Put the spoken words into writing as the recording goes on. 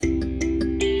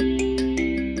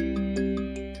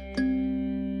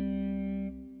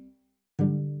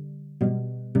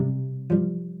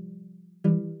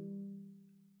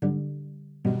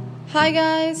Hi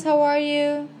guys, how are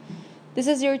you? This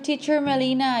is your teacher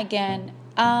Melina again.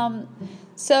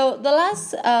 So the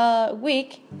last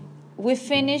week we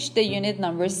finished the unit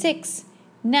number 6.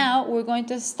 Now we're going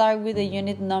to start with the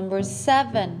unit number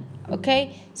 7.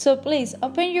 Okay, so please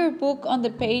open your book on the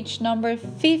page number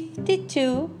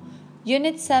 52,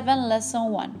 unit 7,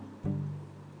 lesson 1.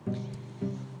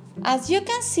 As you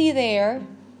can see there,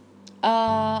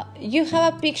 you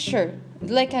have a picture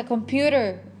like a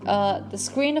computer, the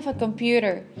screen of a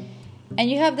computer,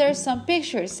 and you have there some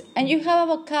pictures, and you have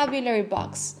a vocabulary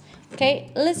box.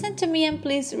 Okay, listen to me and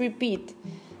please repeat.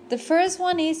 The first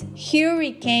one is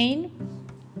hurricane.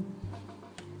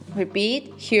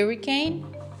 Repeat, hurricane.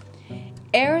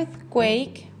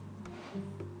 Earthquake,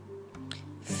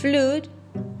 flood,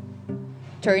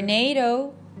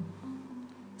 tornado,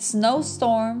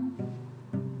 snowstorm,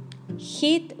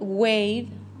 heat wave,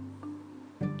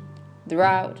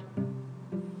 drought,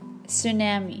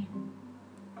 tsunami.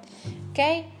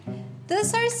 Okay,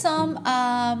 these are some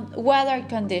weather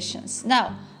conditions.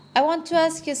 Now, I want to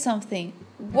ask you something.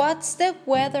 What's the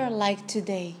weather like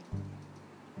today?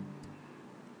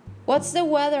 What's the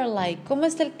weather like? ¿Cómo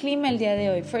está el clima el día de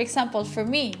hoy? For example, for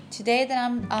me, today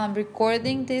that I'm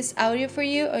recording this audio for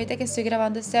you, ahorita que estoy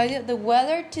grabando este audio, the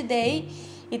weather today,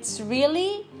 it's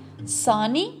really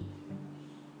sunny.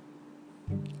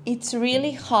 It's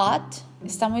really hot.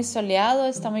 Está muy soleado,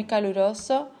 está muy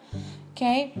caluroso.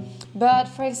 Okay? But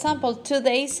for example, 2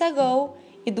 days ago,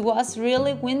 it was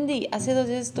really windy. Hace 2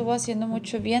 días estuvo haciendo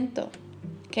mucho viento.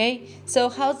 Okay? So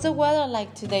how's the weather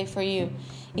like today for you?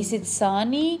 Is it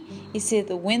sunny? Is it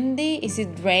windy? Is it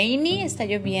rainy? ¿Está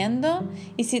lloviendo?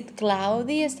 Is it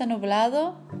cloudy? ¿Está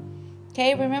nublado?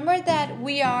 Okay, remember that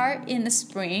we are in the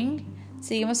spring.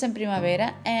 Seguimos en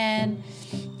primavera. And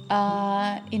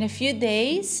in a few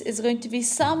days, it's going to be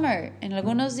summer. En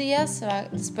algunos días,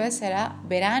 después será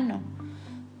verano.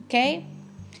 Okay?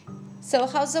 So,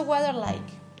 how's the weather like?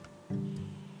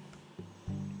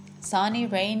 Sunny,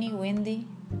 rainy, windy?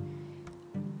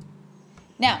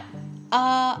 Now,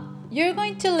 you're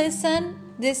going to listen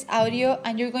this audio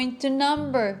and you're going to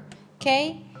number,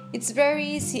 okay? It's very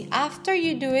easy. After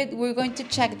you do it, we're going to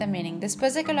check the meaning.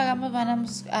 Después de que lo hagamos,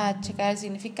 vamos a checar el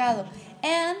significado.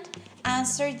 And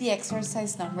answer the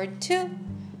exercise number 2,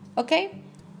 okay?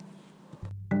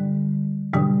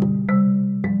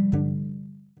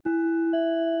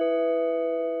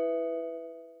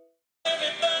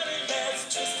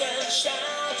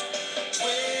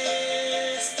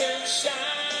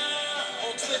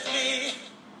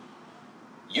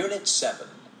 Unit 7,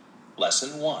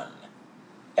 Lesson 1,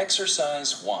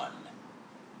 Exercise 1,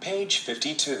 page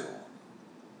 52.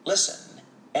 Listen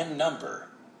and number,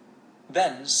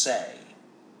 then say.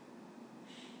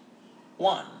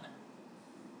 1.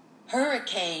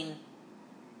 Hurricane.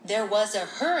 There was a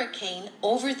hurricane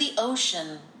over the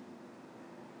ocean.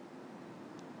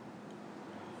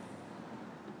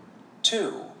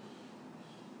 2.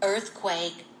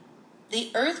 Earthquake.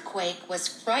 The earthquake was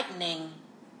frightening.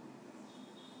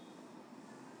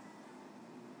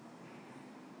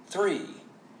 3.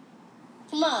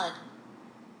 Flood.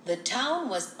 The town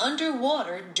was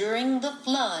underwater during the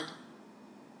flood.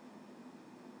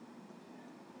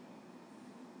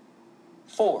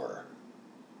 4.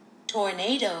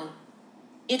 Tornado.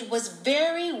 It was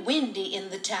very windy in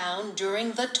the town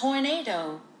during the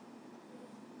tornado.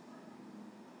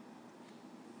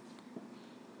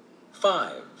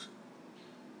 5.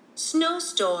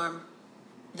 Snowstorm.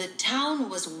 The town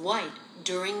was white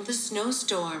during the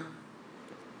snowstorm.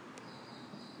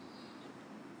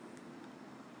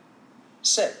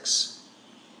 6.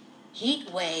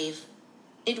 Heat wave.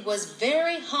 It was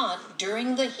very hot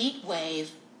during the heat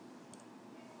wave.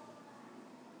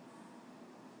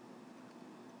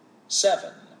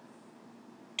 7.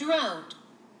 Drought.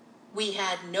 We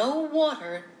had no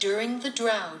water during the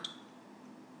drought.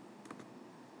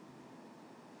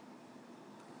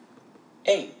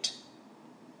 8.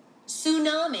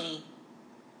 Tsunami.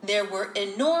 There were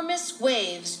enormous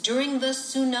waves during the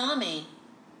tsunami. 8.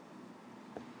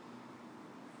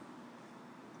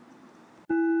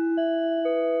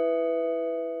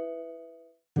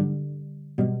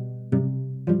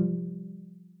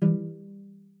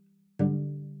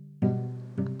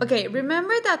 Okay,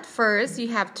 remember that first you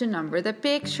have to number the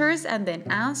pictures and then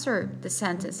answer the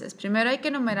sentences. Primero hay que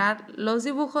numerar los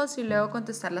dibujos y luego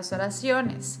contestar las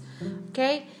oraciones.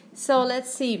 Okay, so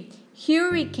let's see.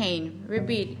 Hurricane.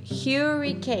 Repeat.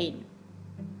 Hurricane.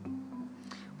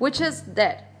 Which is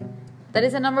that? That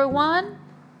is the number 1.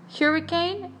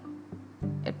 Hurricane.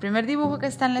 El primer dibujo que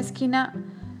está en la esquina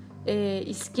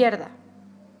izquierda.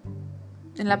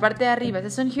 En la parte de arriba. Este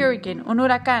es un hurricane, un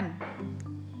huracán.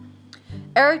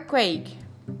 Earthquake.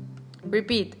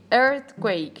 Repeat,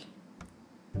 earthquake.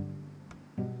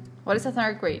 What is an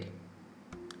earthquake?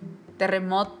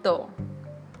 Terremoto.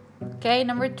 Okay,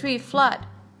 number 3, flood.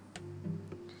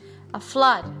 A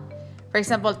flood. For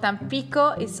example, Tampico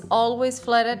is always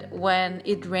flooded when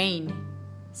it rains.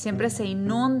 Siempre se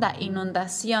inunda,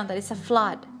 inundación. That is a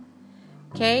flood.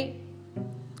 Okay?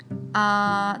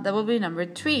 That will be number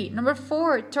 3. Number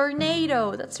 4,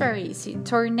 tornado. That's very easy.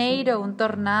 Tornado, un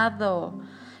tornado.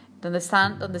 Donde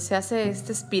se hace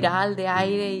este espiral de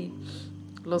aire y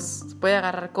puede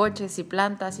agarrar coches y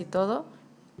plantas y todo.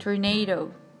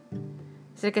 Tornado.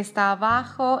 Es el que está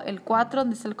abajo, el 4,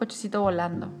 donde está el cochecito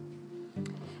volando.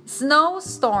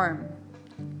 Snowstorm.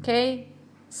 Okay?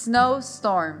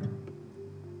 Snowstorm.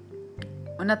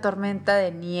 Una tormenta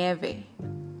de nieve.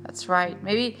 That's right.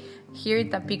 Maybe here in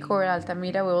Tampico or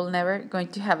Altamira we will never going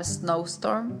to have a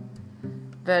snowstorm.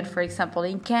 But for example,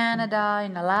 in Canada,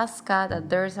 in Alaska, that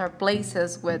there are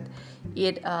places where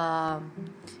it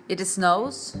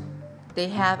snows. They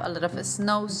have a lot of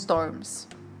snowstorms.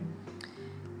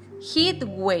 Heat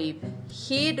wave.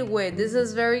 Heat wave. This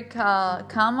is very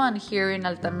common here in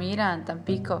Altamira and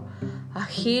Tampico. A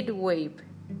heat wave.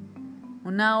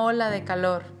 Una ola de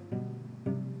calor.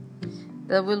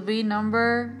 That will be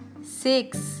number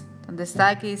 6. Donde está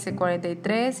aquí dice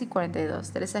 43 y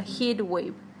 42. That is a heat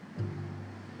wave.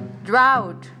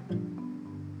 Drought.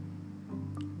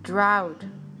 Drought.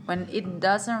 When it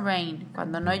doesn't rain.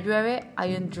 Cuando no llueve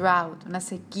hay un drought, una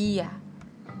sequía.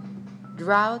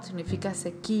 Drought significa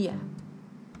sequía.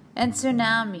 And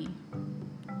tsunami.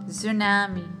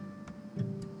 Tsunami.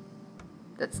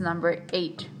 That's number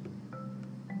 8.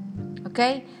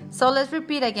 Okay? So let's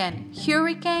repeat again.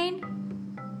 Hurricane.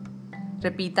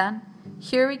 Repitan.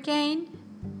 Hurricane.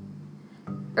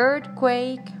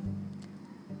 Earthquake.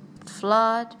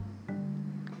 Flood.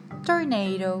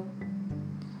 Tornado.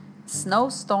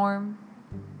 Snowstorm.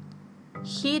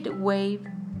 Heat wave.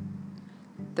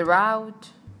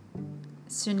 Drought.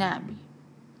 Tsunami.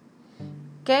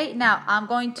 Okay, now I'm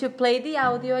going to play the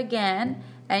audio again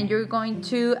and you're going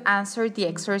to answer the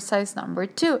exercise number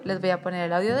 2. Les voy a poner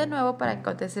el audio de nuevo para que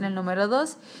contesten el número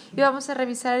 2 y vamos a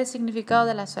revisar el significado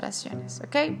de las oraciones,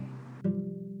 ¿ok?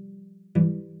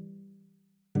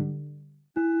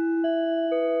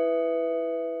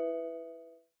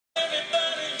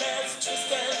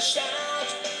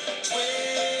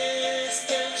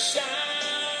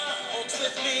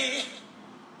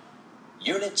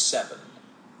 Unit 7,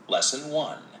 Lesson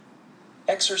 1,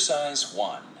 Exercise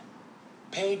 1,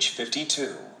 page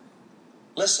 52.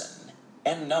 Listen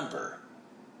and number,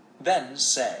 then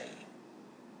say.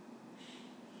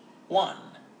 1.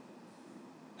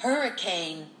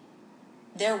 Hurricane.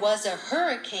 There was a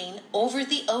hurricane over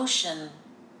the ocean.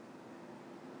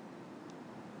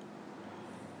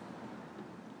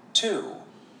 2.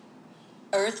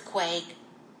 Earthquake.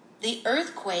 The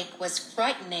earthquake was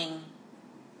frightening.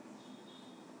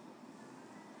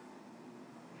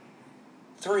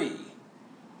 3.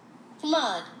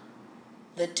 Flood.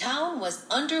 The town was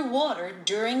underwater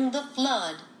during the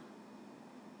flood.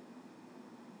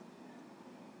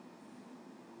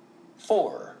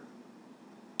 4.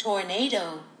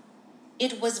 Tornado.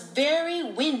 It was very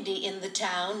windy in the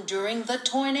town during the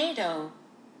tornado.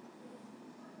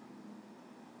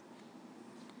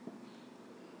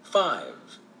 5.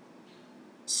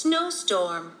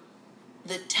 Snowstorm.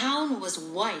 The town was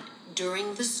white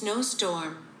during the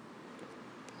snowstorm.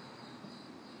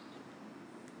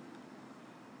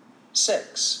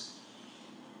 6.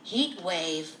 Heat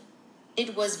wave.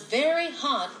 It was very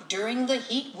hot during the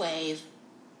heat wave.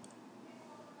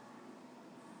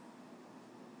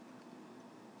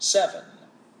 7.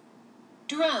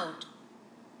 Drought.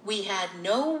 We had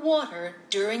no water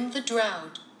during the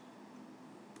drought.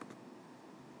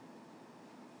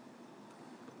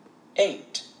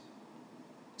 8.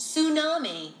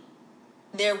 Tsunami.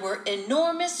 There were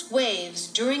enormous waves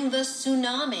during the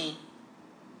tsunami. 8.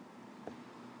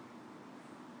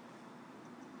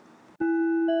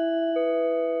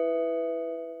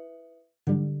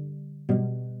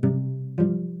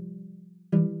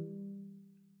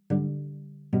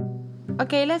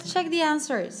 Okay, let's check the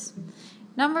answers.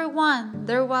 Number 1,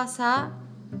 there was a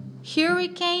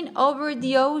hurricane over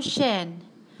the ocean.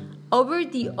 Over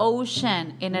the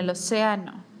ocean, en el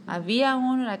océano. Había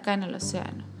un huracán en el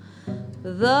océano.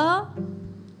 The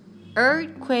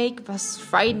earthquake was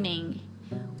frightening.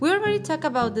 We already talked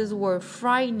about this word,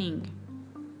 frightening.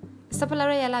 Esta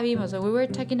palabra ya la vimos when we were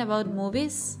talking about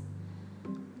movies.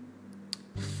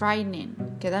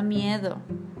 Frightening, que da miedo.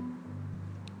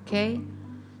 Okay?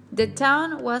 The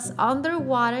town was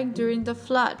underwater during the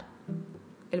flood.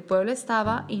 El pueblo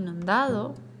estaba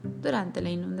inundado durante la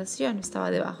inundación.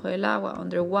 Estaba debajo del agua,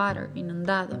 underwater,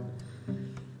 inundado.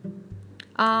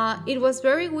 It was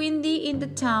very windy in the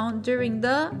town during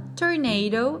the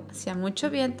tornado. Hacía mucho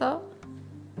viento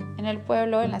en el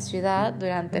pueblo, en la ciudad,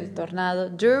 durante el tornado.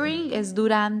 During es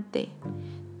durante.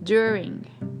 During.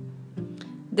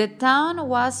 The town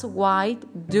was white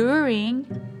during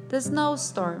the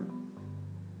snowstorm.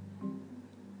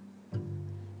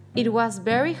 It was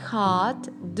very hot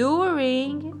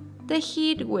during the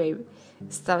heat wave.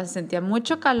 Sentía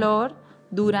mucho calor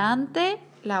durante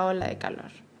la ola de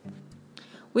calor.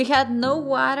 We had no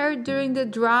water during the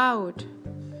drought.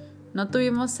 No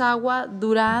tuvimos agua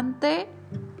durante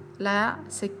la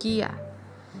sequía.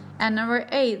 And number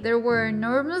 8, there were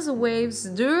enormous waves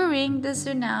during the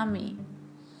tsunami.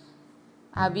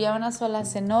 Había unas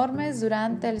olas enormes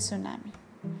durante el tsunami.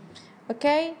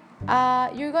 Okay,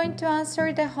 you're going to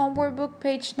answer the homework book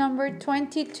page number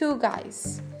 22,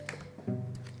 guys.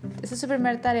 Esa es su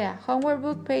primera tarea. Homework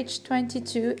book page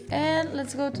 22, and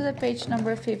let's go to the page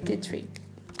number 53.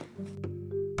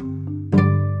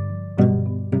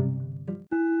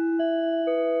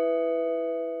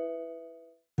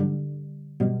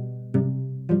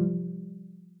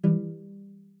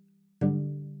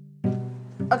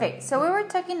 Okay, so we were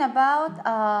talking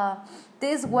about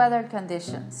these weather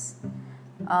conditions.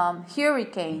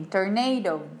 Hurricane,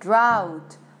 tornado,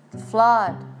 drought,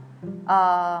 flood,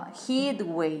 heat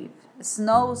wave,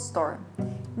 snowstorm.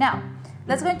 Now,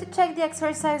 let's go to check the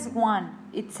exercise 1.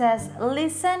 It says,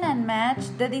 listen and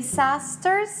match the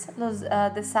disasters, los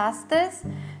desastres,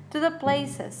 to the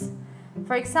places.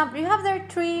 For example, you have there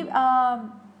three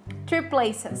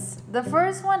places. The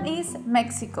first one is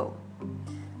Mexico.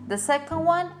 The second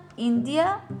one,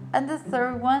 India, and the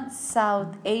third one,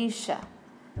 South Asia.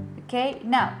 Okay,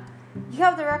 now, you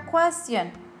have there a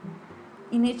question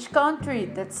in each country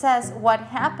that says what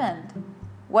happened.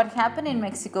 What happened in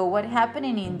Mexico? What happened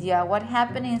in India? What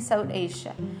happened in South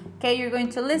Asia? Okay, you're going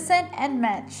to listen and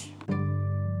match.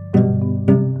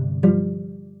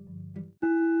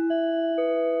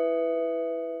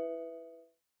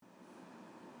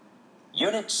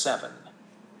 Unit 7,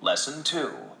 Lesson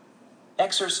 2,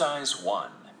 Exercise 1,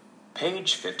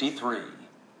 page 53.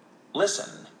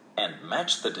 Listen and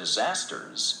match the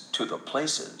disasters to the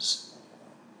places.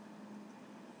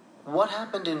 What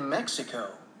happened in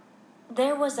Mexico?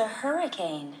 There was a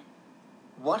hurricane.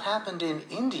 What happened in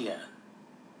India?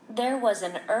 There was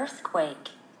an earthquake.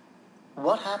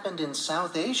 What happened in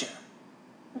South Asia?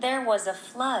 There was a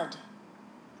flood.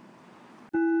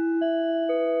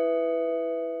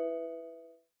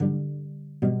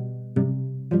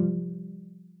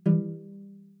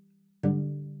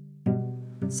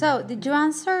 So, did you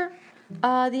answer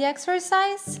the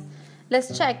exercise?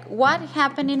 Let's check. What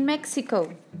happened in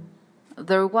Mexico?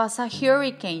 There was a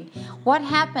hurricane. What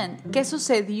happened? ¿Qué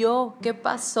sucedió? ¿Qué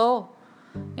pasó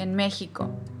en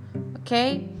México?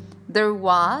 Okay.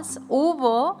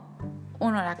 Hubo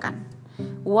un huracán.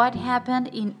 What happened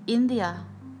in India?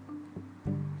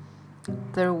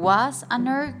 There was an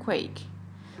earthquake.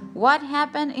 What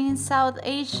happened in South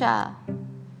Asia?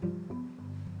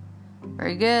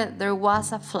 Very good. There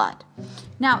was a flood.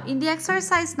 Now, in the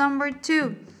exercise number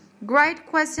 2, write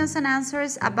questions and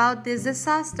answers about these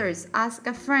disasters. Ask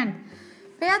a friend.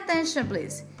 Pay attention,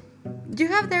 please. You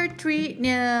have there 3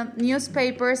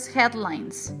 newspapers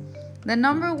headlines. The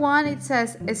number 1, it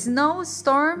says, a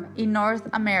snowstorm in North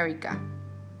America.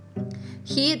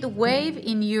 Heat wave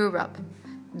in Europe.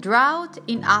 Drought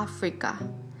in Africa.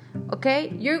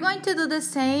 Okay, you're going to do the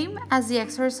same as the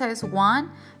exercise 1,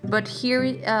 but here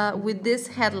with these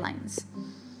headlines.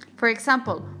 For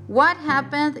example, what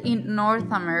happened in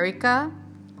North America?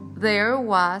 There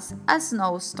was a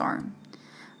snowstorm.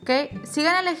 Okay,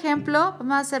 sigan el ejemplo.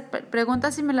 Vamos a hacer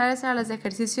preguntas similares a las de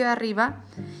ejercicio de arriba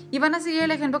y van a seguir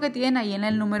el ejemplo que tienen ahí en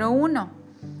el número 1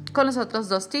 con los otros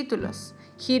 2 títulos.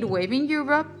 Heat wave in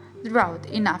Europe, drought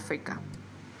in Africa.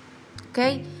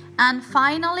 Okay, and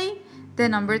finally, the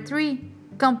number 3,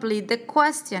 complete the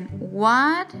question.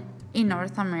 What in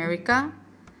North America?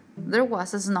 There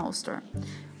was a snowstorm.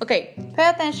 Okay, pay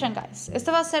attention, guys.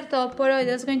 Esto va a ser todo por hoy.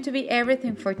 That's going to be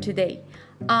everything for today.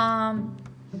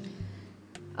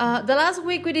 The last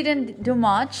week we didn't do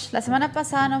much. La semana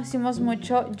pasada no hicimos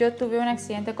mucho. Yo tuve un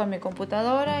accidente con mi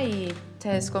computadora y se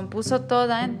descompuso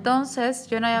toda. Entonces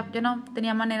yo no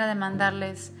tenía manera de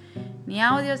mandarles ni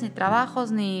audios, ni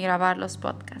trabajos, ni grabar los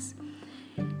podcasts.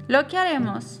 Lo que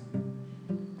haremos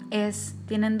es,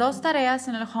 tienen 2 tareas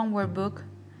en el homework book.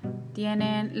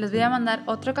 Les voy a mandar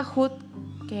otro Kahoot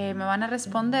que me van a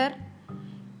responder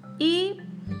y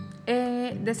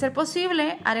de ser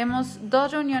posible, haremos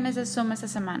 2 reuniones de Zoom esta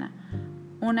semana.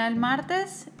 Una el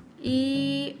martes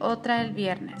y otra el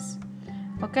viernes.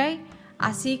 ¿Ok?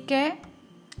 Así que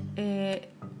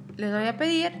les voy a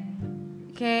pedir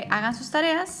que hagan sus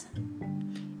tareas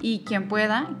y quien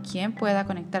pueda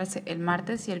conectarse el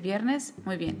martes y el viernes,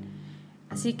 muy bien.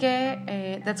 Así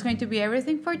que that's going to be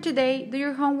everything for today. Do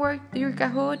your homework, do your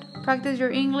Kahoot, practice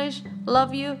your English.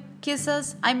 Love you,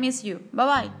 kisses, I miss you. Bye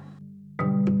bye.